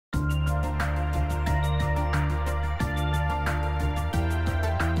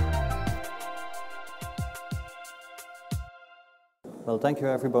Well, thank you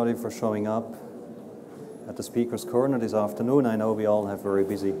everybody for showing up at the Speaker's Corner this afternoon. I know we all have very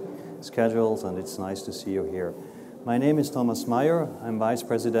busy schedules and it's nice to see you here. My name is Thomas Meier. I'm Vice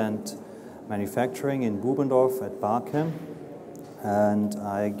President Manufacturing in Bubendorf at Bachem, and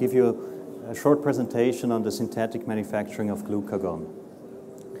I give you a short presentation on the synthetic manufacturing of Glucagon.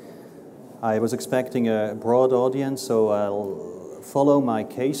 I was expecting a broad audience, so I'll follow my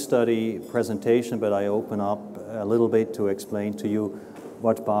case study presentation, but I open up a little bit to explain to you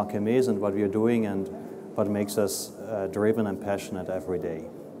what Bachem is and what we are doing and what makes us driven and passionate every day.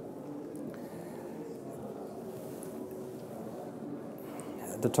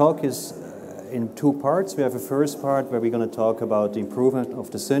 The talk is in two parts. We have a first part where we're going to talk about the improvement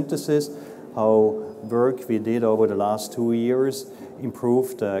of the synthesis, how work we did over the last 2 years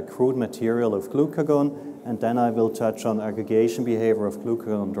improved the crude material of glucagon, and then I will touch on aggregation behavior of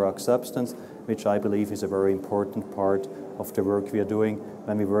glucagon drug substance, which I believe is a very important part of the work we are doing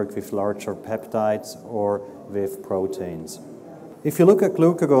when we work with larger peptides or with proteins. If you look at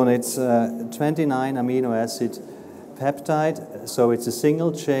glucagon, it's a 29 amino acid peptide, so it's a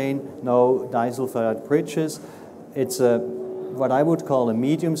single chain, no disulfide bridges. It's what I would call a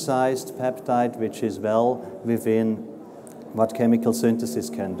medium-sized peptide, which is well within what chemical synthesis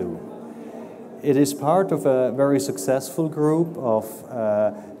can do. It is part of a very successful group of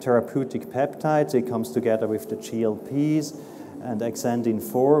therapeutic peptides. It comes together with the GLPs and exendin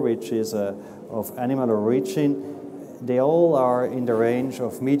 4, which is of animal origin. They all are in the range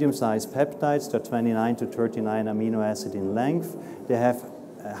of medium-sized peptides. They're 29 to 39 amino acid in length. They have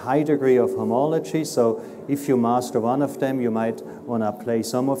a high degree of homology, so if you master one of them, you might want to apply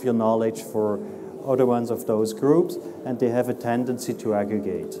some of your knowledge for other ones of those groups, and they have a tendency to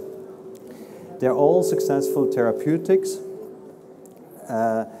aggregate. They're all successful therapeutics.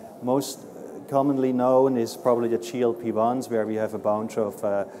 Most commonly known is probably the GLP-1s, where we have a bunch of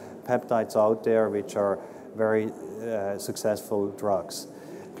peptides out there which are very successful drugs.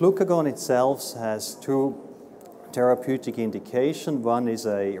 Glucagon itself has two therapeutic indications. One is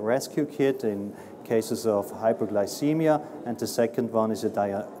a rescue kit in cases of hypoglycemia, and the second one is a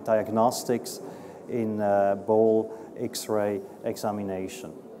diagnostics in bowel X-ray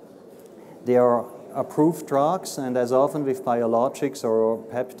examination. They are approved drugs, and as often with biologics or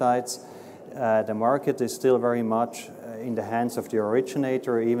peptides, the market is still very much in the hands of the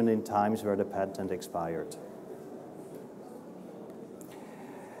originator, even in times where the patent expired.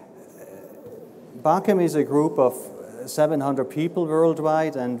 Bachem is a group of 700 people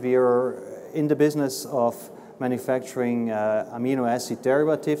worldwide, and we are in the business of manufacturing amino acid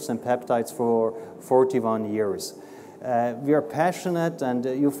derivatives and peptides for 41 years. We are passionate, and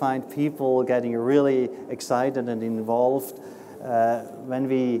you find people getting really excited and involved when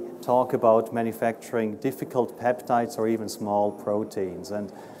we talk about manufacturing difficult peptides or even small proteins.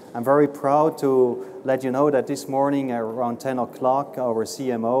 And I'm very proud to let you know that this morning around 10 o'clock, our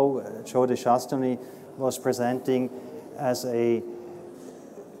CMO, Joe DeShastony, was presenting as a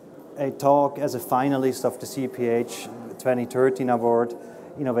talk as a finalist of the CPHI 2013 award,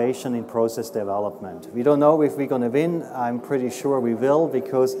 Innovation in Process Development. We don't know if we're going to win. I'm pretty sure we will,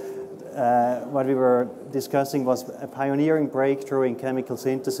 because what we were discussing was a pioneering breakthrough in chemical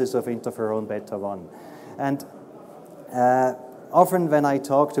synthesis of interferon beta-1. And often when I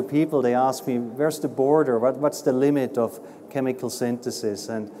talk to people, they ask me, where's the border? What's the limit of chemical synthesis?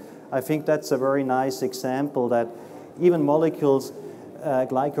 And I think that's a very nice example that even molecules,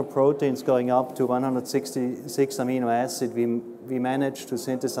 glycoproteins going up to 166 amino acid, we manage to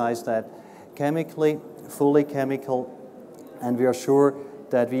synthesize that chemically, fully chemical, and we are sure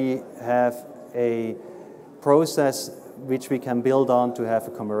that we have a process which we can build on to have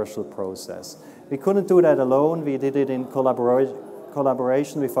a commercial process. We couldn't do that alone. We did it in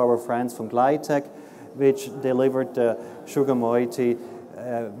collaboration with our friends from biotech, which delivered the sugar moiety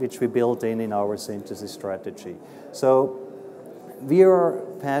which we built in our synthesis strategy. So we are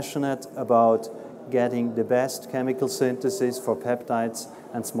passionate about getting the best chemical synthesis for peptides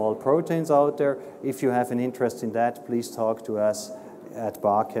and small proteins out there. If you have an interest in that, please talk to us at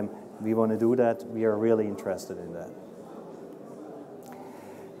Bachem. We want to do that. We are really interested in that.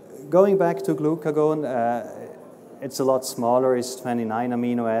 Going back to glucagon, it's a lot smaller. It's 29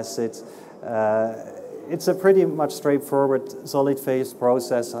 amino acids. It's a pretty much straightforward solid phase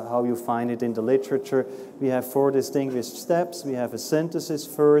process, how you find it in the literature. We have 4 distinguished steps. We have a synthesis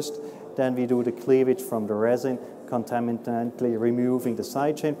first, then we do the cleavage from the resin, contaminantly removing the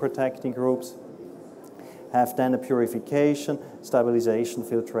side chain protecting groups. Have then a purification, stabilization,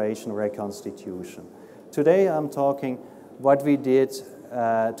 filtration, reconstitution. Today I'm talking what we did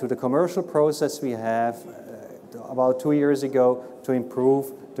to the commercial process we have about 2 years ago to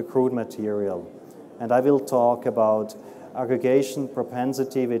improve the crude material. And I will talk about aggregation,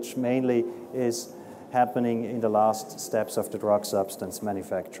 propensity, which mainly is happening in the last steps of the drug substance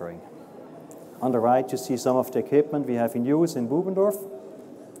manufacturing. On the right, you see some of the equipment we have in use in Bubendorf.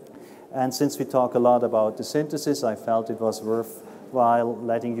 And since we talk a lot about the synthesis, I felt it was worthwhile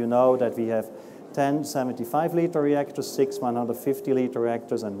letting you know that we have 10 75-liter reactors, 6 150-liter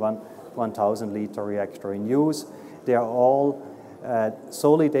reactors, and one 1,000-liter reactor in use. They are all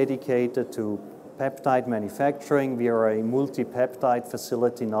solely dedicated to peptide manufacturing. We are a multi-peptide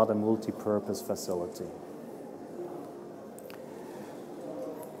facility, not a multi-purpose facility.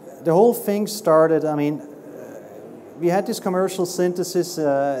 The whole thing started, we had this commercial synthesis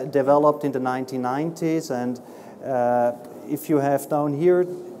developed in the 1990s, and if you have down here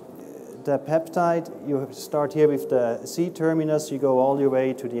the peptide, you start here with the C terminus, you go all the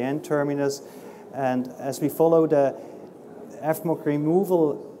way to the N terminus, and as we follow the FMOC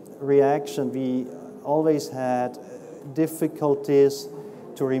removal reaction, we always had difficulties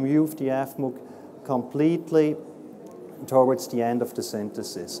to remove the FMOC completely towards the end of the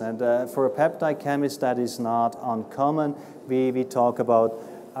synthesis. And for a peptide chemist, that is not uncommon. We talk about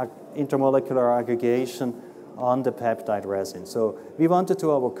intermolecular aggregation on the peptide resin. So we wanted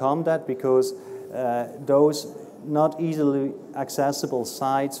to overcome that because those not easily accessible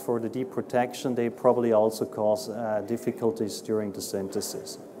sites for the deep protection, they probably also cause difficulties during the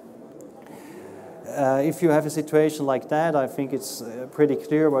synthesis. If you have a situation like that, I think it's pretty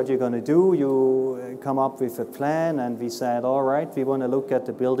clear what you're going to do. You come up with a plan, and we said, all right, we want to look at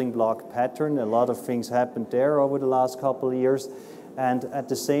the building block pattern. A lot of things happened there over the last couple of years. And at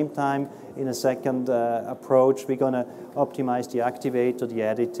the same time, in a second approach, we're going to optimize the activator, the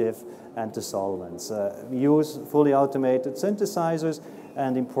additive, and the solvents. We use fully automated synthesizers,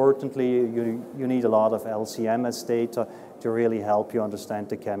 and importantly, you need a lot of LC-MS data to really help you understand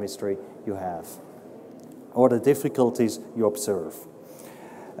the chemistry you have or the difficulties you observe.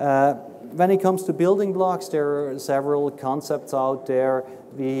 When it comes to building blocks, there are several concepts out there.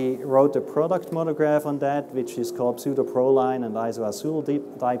 We wrote a product monograph on that, which is called pseudoproline and isoacyl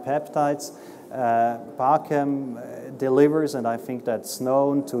dipeptides. Bachem delivers, and I think that's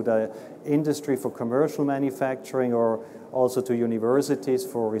known to the industry for commercial manufacturing or also to universities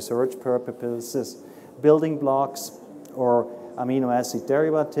for research purposes, building blocks or amino acid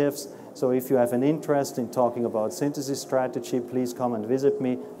derivatives. So if you have an interest in talking about synthesis strategy, please come and visit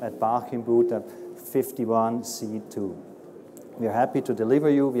me at Bachem booth at 51C2. We are happy to deliver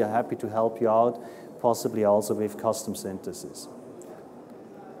you. We are happy to help you out, possibly also with custom synthesis.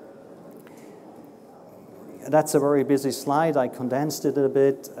 That's a very busy slide. I condensed it a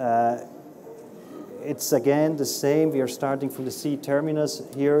bit. It's again the same. We are starting from the C terminus.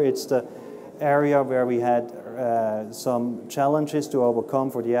 Here it's the area where we had some challenges to overcome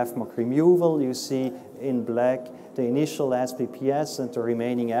for the FMOC removal. You see in black the initial SPPS and the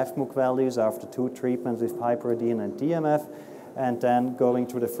remaining FMOC values after 2 treatments with piperidine and DMF. And then going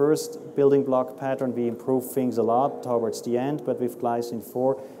to the first building block pattern, we improved things a lot towards the end, but with glycine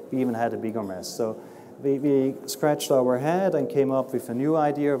 4, we even had a bigger mess. So we scratched our head and came up with a new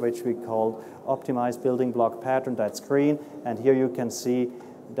idea, which we called optimized building block pattern. That's green, and here you can see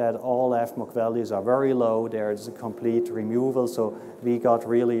that all FMOC values are very low. There is a complete removal, so we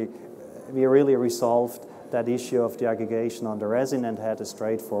really resolved that issue of the aggregation on the resin and had a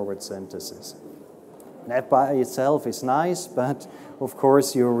straightforward synthesis. That by itself is nice, but of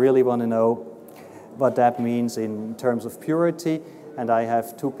course you really want to know what that means in terms of purity, and I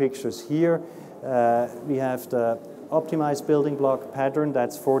have 2 pictures here. We have the optimized building block pattern,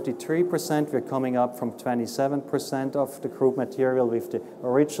 that's 43%. We're coming up from 27% of the crude material with the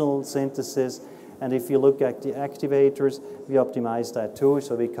original synthesis. And if you look at the activators, we optimize that too,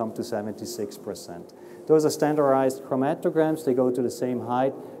 so we come to 76%. Those are standardized chromatograms. They go to the same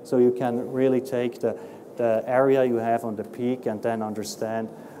height, so you can really take the area you have on the peak and then understand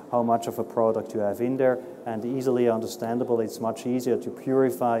how much of a product you have in there. And easily understandable, it's much easier to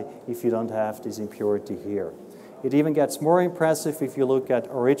purify if you don't have this impurity here. It even gets more impressive if you look at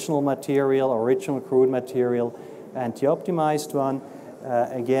original material, original crude material, and the optimized one.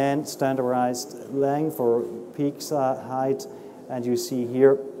 Again, standardized length or peak height, and you see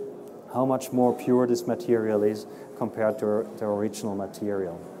here how much more pure this material is compared to the original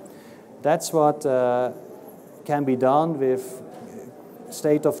material. That's what can be done with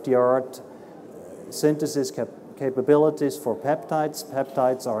state-of-the-art synthesis capabilities for peptides.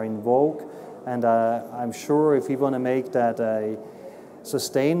 Peptides are in vogue, and I'm sure if we want to make that a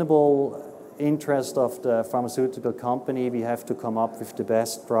sustainable interest of the pharmaceutical company, we have to come up with the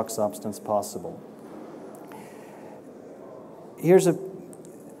best drug substance possible. Here's a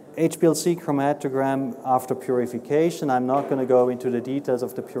HPLC chromatogram after purification. I'm not going to go into the details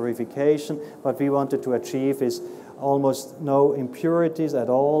of the purification. What we wanted to achieve is almost no impurities at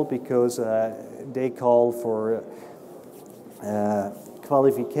all, because they call for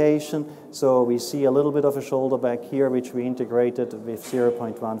qualification. So we see a little bit of a shoulder back here, which we integrated with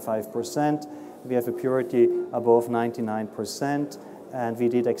 0.15%. We have a purity above 99%, and we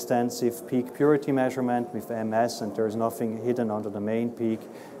did extensive peak purity measurement with MS, and there's nothing hidden under the main peak.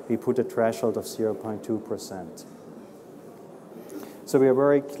 We put a threshold of 0.2%. So we are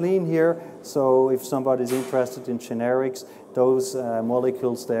very clean here. So if somebody's interested in generics, those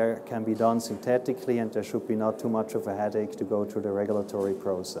molecules there can be done synthetically, and there should be not too much of a headache to go through the regulatory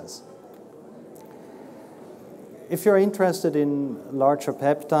process. If you're interested in larger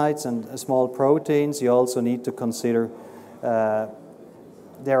peptides and small proteins, you also need to consider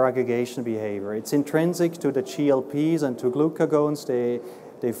their aggregation behavior. It's intrinsic to the GLPs and to glucagons.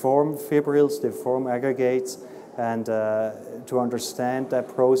 They form fibrils, they form aggregates, and to understand that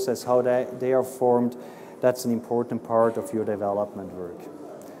process, how they are formed, that's an important part of your development work.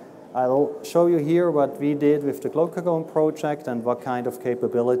 I'll show you here what we did with the Glucagon project and what kind of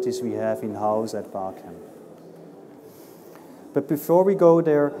capabilities we have in-house at Bachem. But before we go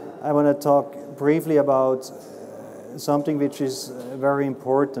there, I want to talk briefly about something which is very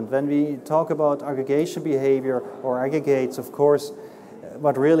important. When we talk about aggregation behavior or aggregates, of course,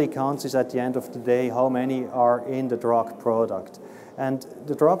 what really counts is at the end of the day how many are in the drug product. And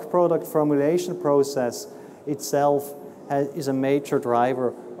the drug product formulation process itself is a major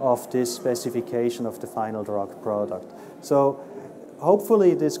driver of this specification of the final drug product. So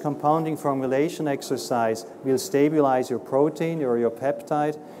hopefully this compounding formulation exercise will stabilize your protein or your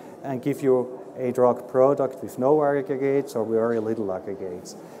peptide and give you a drug product with no aggregates or very little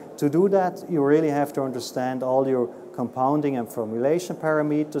aggregates. To do that, you really have to understand all your compounding and formulation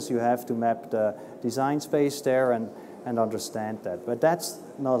parameters. You have to map the design space there and understand that. But that's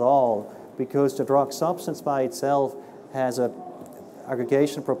not all, because the drug substance by itself has an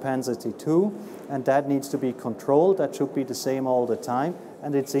aggregation propensity too, and that needs to be controlled. That should be the same all the time,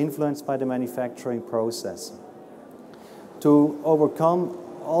 and it's influenced by the manufacturing process. To overcome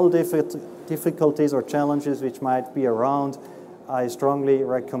all difficulties or challenges which might be around, I strongly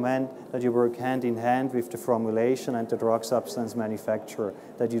recommend that you work hand in hand with the formulation and the drug substance manufacturer,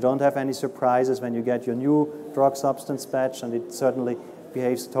 that you don't have any surprises when you get your new drug substance batch, and it certainly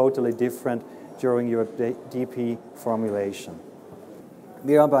behaves totally different during your DP formulation.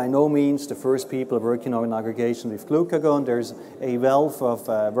 We are by no means the first people working on aggregation with glucagon. There's a wealth of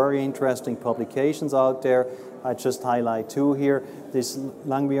very interesting publications out there. I just highlight two here. This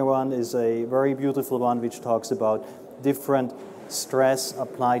Langmuir one is a very beautiful one which talks about different stress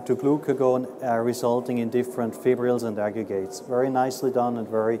applied to glucagon resulting in different fibrils and aggregates. Very nicely done and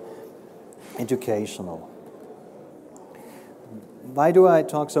very educational. Why do I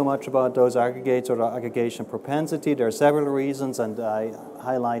talk so much about those aggregates or the aggregation propensity? There are several reasons, and I'm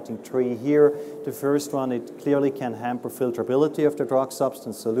highlighting three here. The first one, it clearly can hamper filterability of the drug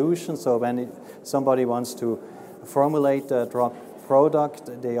substance solution. So when somebody wants to formulate the drug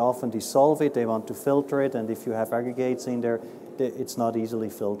product, they often dissolve it, they want to filter it, and if you have aggregates in there, it's not easily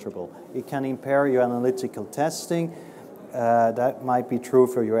filterable. It can impair your analytical testing. That might be true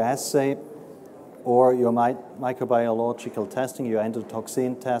for your assay, or your microbiological testing, your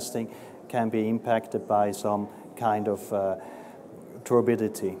endotoxin testing can be impacted by some kind of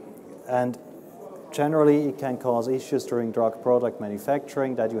turbidity. And generally, it can cause issues during drug product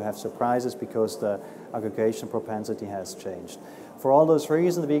manufacturing, that you have surprises because the aggregation propensity has changed. For all those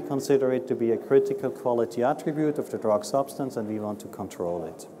reasons, we consider it to be a critical quality attribute of the drug substance, and we want to control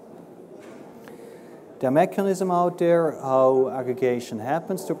it. There are mechanisms out there how aggregation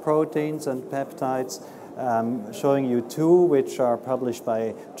happens to proteins and peptides. Showing you two, which are published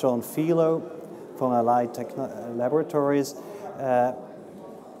by John Philo from Allied Laboratories.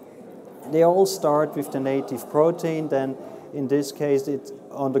 They all start with the native protein, then in this case it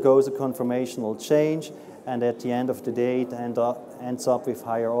undergoes a conformational change, and at the end of the day it ends up with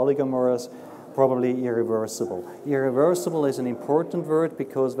higher oligomers, probably irreversible. Irreversible is an important word,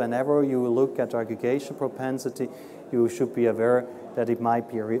 because whenever you look at aggregation propensity, you should be aware that it might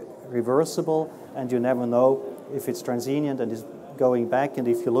be reversible, and you never know if it's transient and is going back, and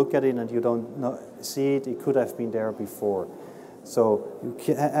if you look at it and you don't see it, it could have been there before. So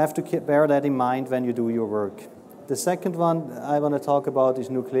you have to bear that in mind when you do your work. The second one I want to talk about is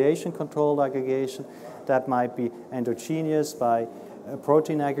nucleation-controlled aggregation. That might be endogenous by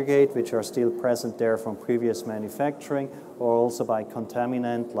protein aggregate, which are still present there from previous manufacturing, or also by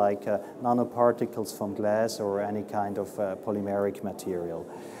contaminant like nanoparticles from glass or any kind of polymeric material.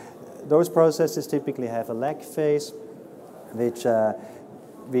 Those processes typically have a lag phase, which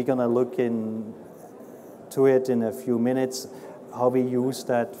we're going to look into it in a few minutes, how we use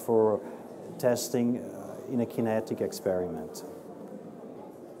that for testing in a kinetic experiment.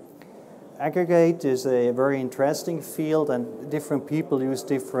 Aggregate is a very interesting field, and different people use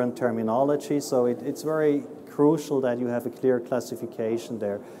different terminology, so it's very crucial that you have a clear classification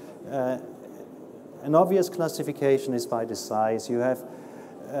there. An obvious classification is by the size. You have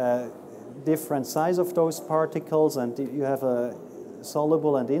different size of those particles, and you have a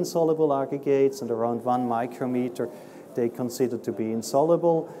soluble and insoluble aggregates, and around 1 micrometer they consider to be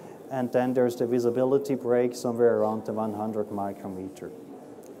insoluble, and then there's the visibility break somewhere around the 100 micrometer.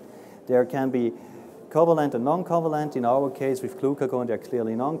 There can be covalent and non-covalent. In our case, with glucagon, they're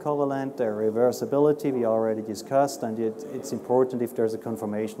clearly non-covalent. Their reversibility we already discussed, and it's important if there's a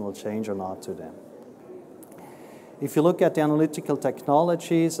conformational change or not to them. If you look at the analytical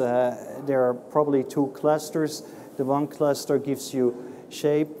technologies, there are probably 2 clusters. The one cluster gives you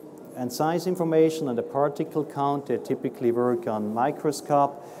shape and size information and the particle count. They typically work on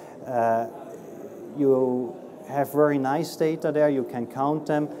microscope. You have very nice data there. You can count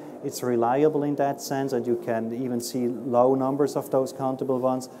them. It's reliable in that sense, and you can even see low numbers of those countable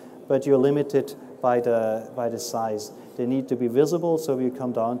ones, but you're limited by the size. They need to be visible, so we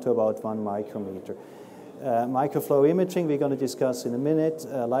come down to about 1 micrometer. Microflow imaging we're going to discuss in a minute.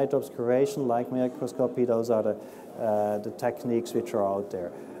 Light obscuration, light microscopy, those are the techniques which are out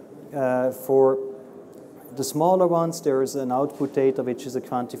there. For the smaller ones, there is an output data which is a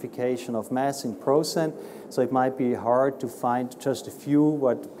quantification of mass in %, so it might be hard to find just a few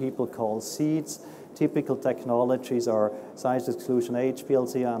what people call seeds. Typical technologies are size exclusion,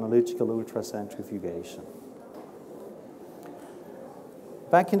 HPLC, analytical ultracentrifugation.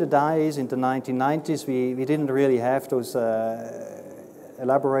 Back in the days, in the 1990s, we didn't really have those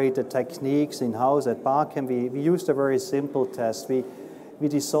elaborated techniques in-house at Bachem. We used a very simple test. We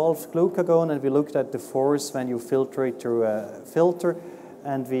dissolved glucagon, and we looked at the force when you filter it through a filter,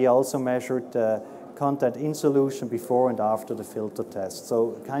 and we also measured the content in solution before and after the filter test.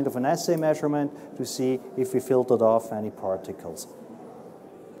 So kind of an assay measurement to see if we filtered off any particles.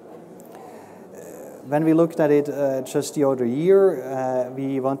 When we looked at it just the other year,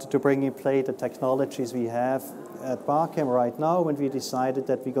 we wanted to bring in play the technologies we have at Bachem right now, when we decided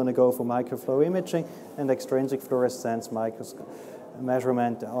that we're going to go for microflow imaging and extrinsic fluorescence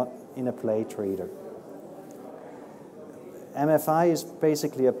measurement in a plate reader. MFI is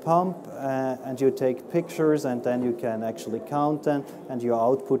basically a pump, and you take pictures, and then you can actually count them, and your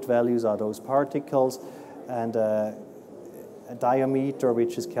output values are those particles, and a diameter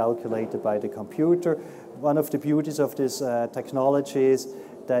which is calculated by the computer. One of the beauties of this technology is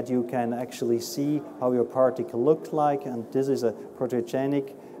that you can actually see how your particle looks like, and this is a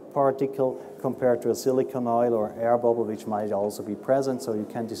protogenic particle compared to a silicon oil or air bubble, which might also be present, so you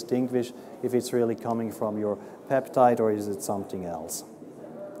can distinguish if it's really coming from your peptide or is it something else.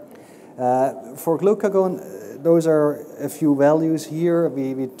 For glucagon, those are a few values here.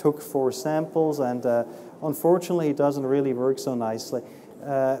 We took 4 samples, and unfortunately it doesn't really work so nicely.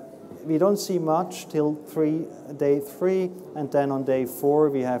 We don't see much till day 3, and then on day 4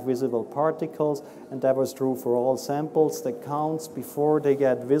 we have visible particles, and that was true for all samples. The counts before they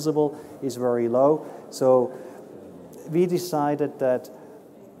get visible is very low, so we decided that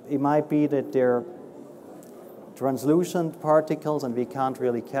it might be that they're translucent particles and we can't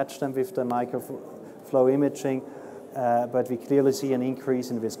really catch them with the microflow imaging, but we clearly see an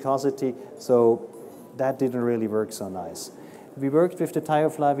increase in viscosity, so that didn't really work so nice. We worked with the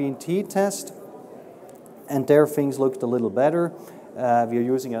thioflavine T test, and there things looked a little better. We're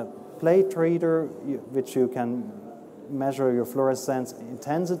using a plate reader, which you can measure your fluorescence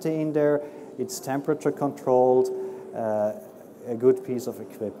intensity in there. It's temperature controlled, a good piece of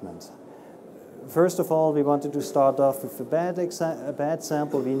equipment. First of all, we wanted to start off with a bad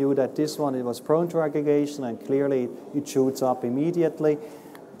sample. We knew that this one, it was prone to aggregation, and clearly it shoots up immediately.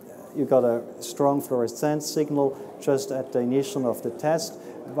 You got a strong fluorescence signal just at the initial of the test,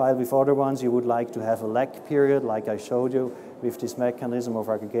 while with other ones you would like to have a lag period, like I showed you with this mechanism of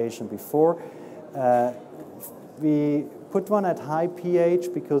aggregation before. We put one at high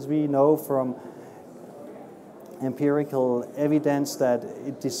pH because we know from empirical evidence that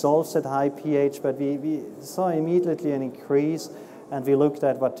it dissolves at high pH, but we saw immediately an increase and we looked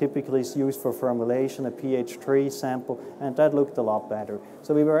at what typically is used for formulation, a pH 3 sample, and that looked a lot better.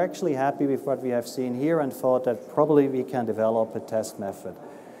 So we were actually happy with what we have seen here and thought that probably we can develop a test method.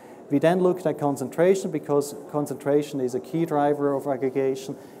 We then looked at concentration, because concentration is a key driver of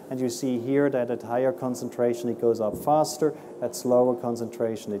aggregation, and you see here that at higher concentration it goes up faster, at lower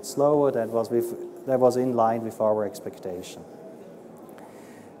concentration it's slower. That was in line with our expectation.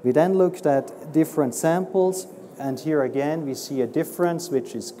 We then looked at different samples, and here again we see a difference,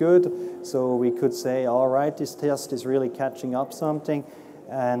 which is good. So we could say, all right, this test is really catching up something,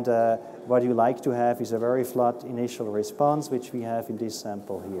 and what you like to have is a very flat initial response, which we have in this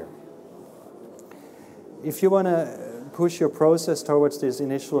sample here. If you want to push your process towards this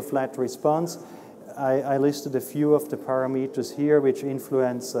initial flat response, I listed a few of the parameters here which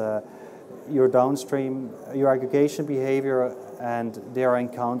influence your downstream, your aggregation behavior, and they are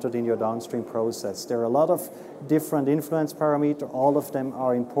encountered in your downstream process. There are a lot of different influence parameters. All of them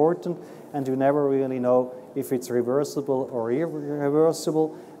are important, and you never really know if it's reversible or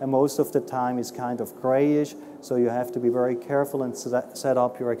irreversible, and most of the time it's kind of grayish, so you have to be very careful and set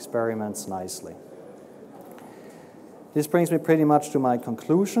up your experiments nicely. This brings me pretty much to my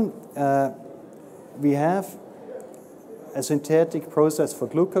conclusion. We have a synthetic process for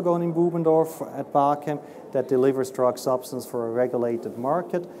glucagon in Bubendorf at Bachem that delivers drug substance for a regulated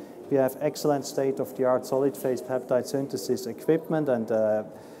market. We have excellent state-of-the-art solid phase peptide synthesis equipment and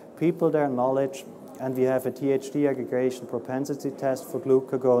people there, knowledge, and we have a THD aggregation propensity test for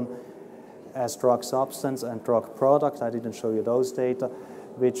glucagon as drug substance and drug product. I didn't show you those data,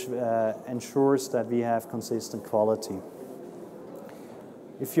 which ensures that we have consistent quality.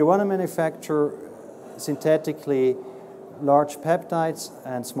 If you want to manufacture synthetically large peptides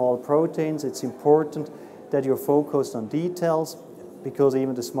and small proteins, it's important that you're focused on details, because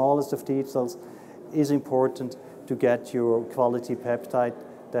even the smallest of details is important to get your quality peptide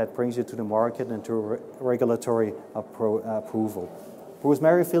that brings you to the market and to regulatory approval. Bruce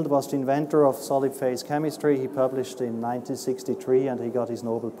Merrifield was the inventor of solid phase chemistry. He published in 1963 and he got his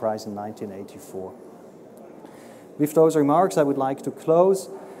Nobel Prize in 1984. With those remarks, I would like to close.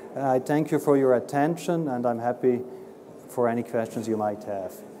 I thank you for your attention, and I'm happy for any questions you might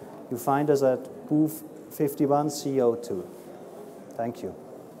have. You find us at booth 51 CO2. Thank you.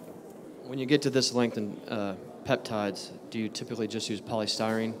 When you get to this length in peptides, do you typically just use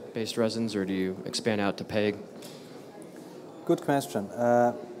polystyrene-based resins, or do you expand out to PEG? Good question.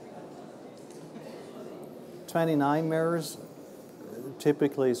 29 mirrors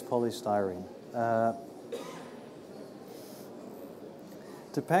typically is polystyrene.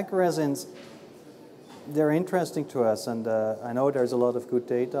 The PEG resins, they're interesting to us, and I know there's a lot of good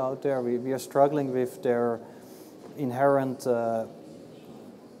data out there. We are struggling with their inherent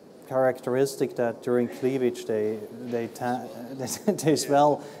characteristic that during cleavage they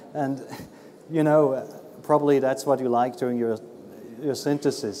swell, and you know, probably that's what you like during your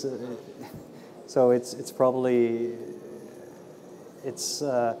synthesis. So it's probably it's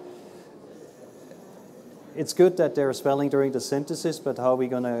good that they're swelling during the synthesis, but how are we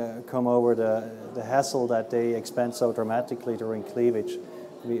going to come over the hassle that they expand so dramatically during cleavage?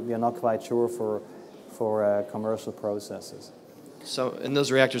 We are not quite sure for commercial processes. So in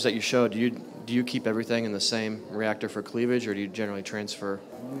those reactors that you showed, do you keep everything in the same reactor for cleavage, or do you generally transfer?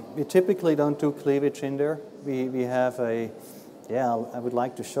 We typically don't do cleavage in there. We have I would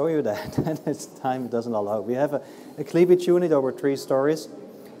like to show you that. This time doesn't allow. We have a cleavage unit over 3 stories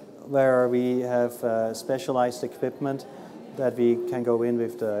where we have specialized equipment that we can go in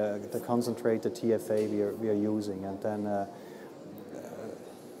with the concentrated TFA we are using. And then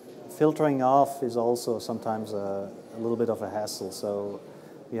filtering off is also sometimes a little bit of a hassle. So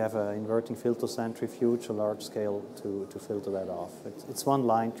we have an inverting filter centrifuge, a large scale, to filter that off. It's one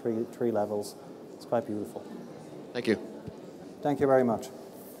line, three levels. It's quite beautiful. Thank you. Thank you very much.